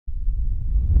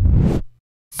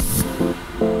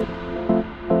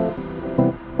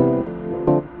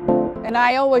And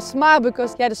I always smile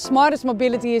because the smartest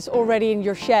mobility is already in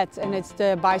your shed, and it's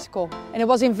the bicycle. And it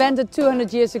was invented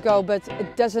 200 years ago, but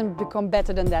it doesn't become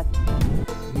better than that.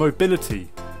 Mobility,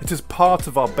 it is part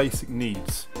of our basic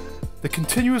needs. The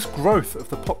continuous growth of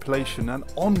the population and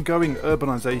ongoing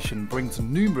urbanisation brings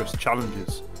numerous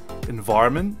challenges.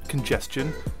 Environment,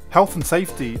 congestion, health and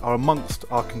safety are amongst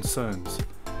our concerns.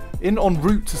 In En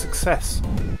Route to Success,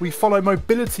 we follow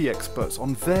mobility experts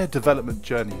on their development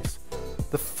journeys.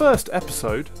 The first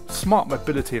episode, Smart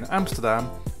Mobility in Amsterdam,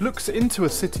 looks into a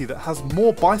city that has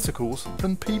more bicycles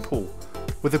than people.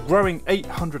 With a growing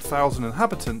 800,000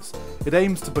 inhabitants, it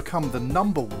aims to become the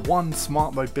 #1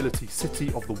 smart mobility city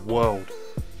of the world.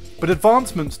 But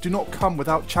advancements do not come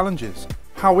without challenges.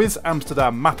 How is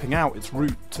Amsterdam mapping out its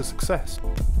route to success?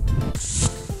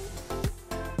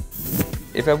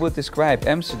 If I would describe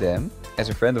Amsterdam as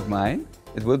a friend of mine,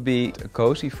 it would be a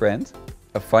cozy friend,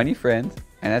 a funny friend,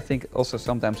 and I think also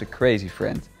sometimes a crazy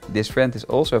friend. This friend is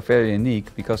also very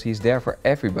unique because he's there for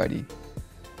everybody.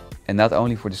 And not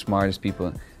only for the smartest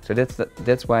people. So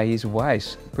that's why he's a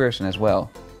wise person as well.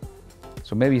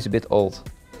 So maybe he's a bit old,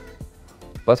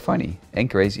 but funny and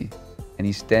crazy. And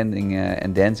he's standing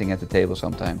and dancing at the table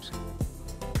sometimes.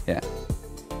 Yeah.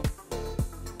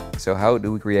 So how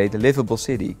do we create a livable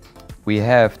city? We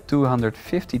have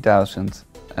 250,000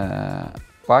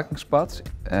 parking spots.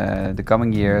 The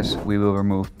coming years we will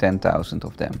remove 10,000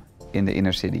 of them in the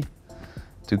inner city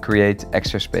to create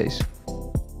extra space.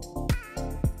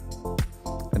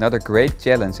 Another great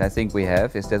challenge I think we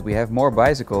have is that we have more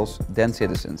bicycles than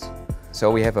citizens.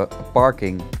 So we have a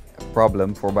parking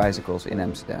problem for bicycles in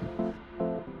Amsterdam.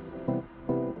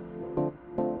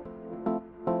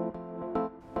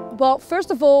 Well,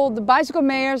 first of all, the bicycle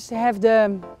mayors have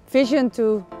the vision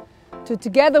to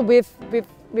together with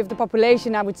the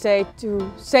population, I would say,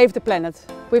 to save the planet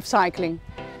with cycling.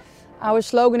 Our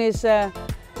slogan is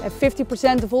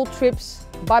 50% of all trips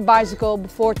by bicycle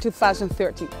before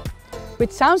 2030.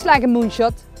 Which sounds like a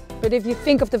moonshot, but if you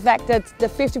think of the fact that the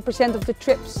 50% of the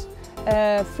trips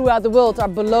throughout the world are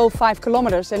below 5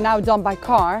 kilometers and now done by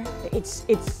car, it's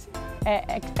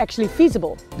actually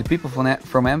feasible. The people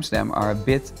from Amsterdam are a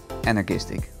bit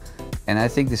anarchistic. And I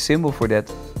think the symbol for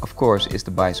that, of course, is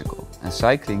the bicycle. And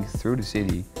cycling through the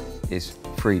city is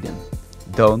freedom.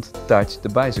 Don't touch the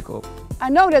bicycle. I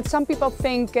know that some people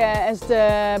think as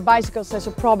the bicycles as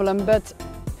a problem, but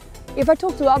if I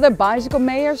talk to other bicycle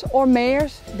mayors,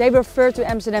 they refer to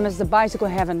Amsterdam as the bicycle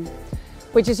heaven,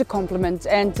 which is a compliment,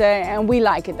 and we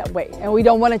like it that way, and we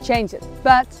don't want to change it.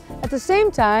 But at the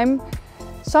same time,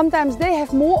 sometimes they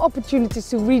have more opportunities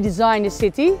to redesign the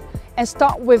city and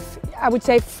start with, I would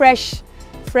say, fresh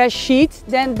sheet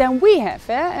than we have.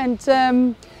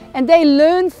 And they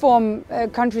learn from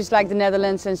countries like the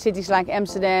Netherlands and cities like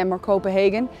Amsterdam or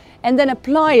Copenhagen, and then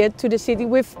apply it to the city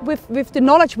with the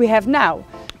knowledge we have now.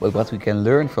 But what we can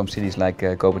learn from cities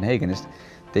like Copenhagen is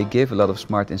they give a lot of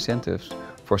smart incentives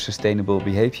for sustainable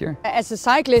behavior. As a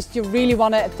cyclist, you really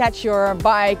want to attach your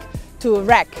bike to a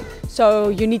rack. So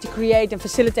you need to create and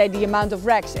facilitate the amount of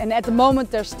racks. And at the moment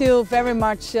they're still very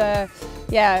much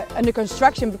under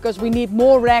construction because we need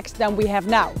more racks than we have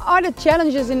now. Are the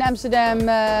challenges in Amsterdam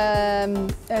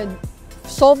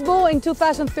solvable in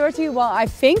 2030? Well, I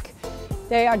think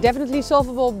they are definitely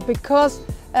solvable because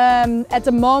at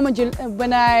the moment,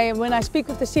 when I speak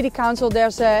with the city council,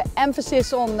 there's an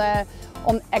emphasis on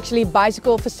actually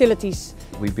bicycle facilities.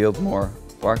 We build more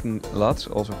parking lots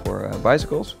also for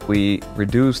bicycles. We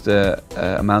reduce the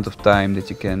amount of time that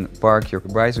you can park your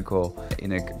bicycle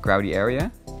in a crowded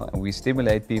area. We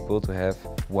stimulate people to have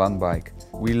one bike.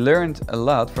 We learned a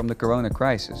lot from the corona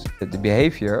crisis. The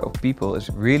behavior of people is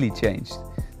really changed.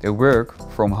 They work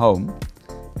from home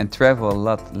and travel a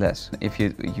lot less. If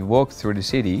you walk through the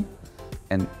city,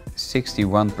 and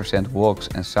 61% walks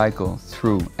and cycle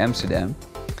through Amsterdam,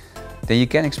 then you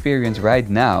can experience right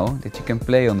now that you can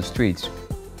play on the streets.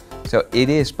 So it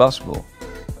is possible.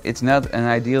 It's not an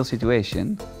ideal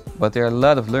situation, but there are a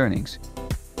lot of learnings.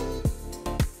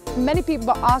 Many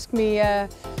people ask me,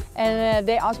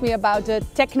 they ask me about the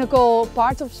technical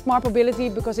part of smart mobility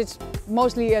because it's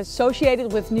mostly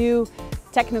associated with new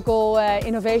technical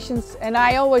innovations. And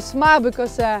I always smile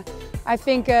because I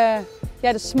think the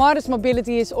smartest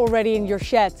mobility is already in your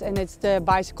shed, and it's the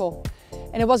bicycle.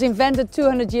 And it was invented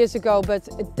 200 years ago, but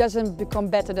it doesn't become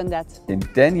better than that. In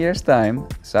 10 years' time,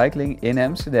 cycling in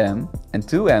Amsterdam and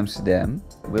to Amsterdam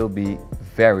will be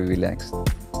very relaxed.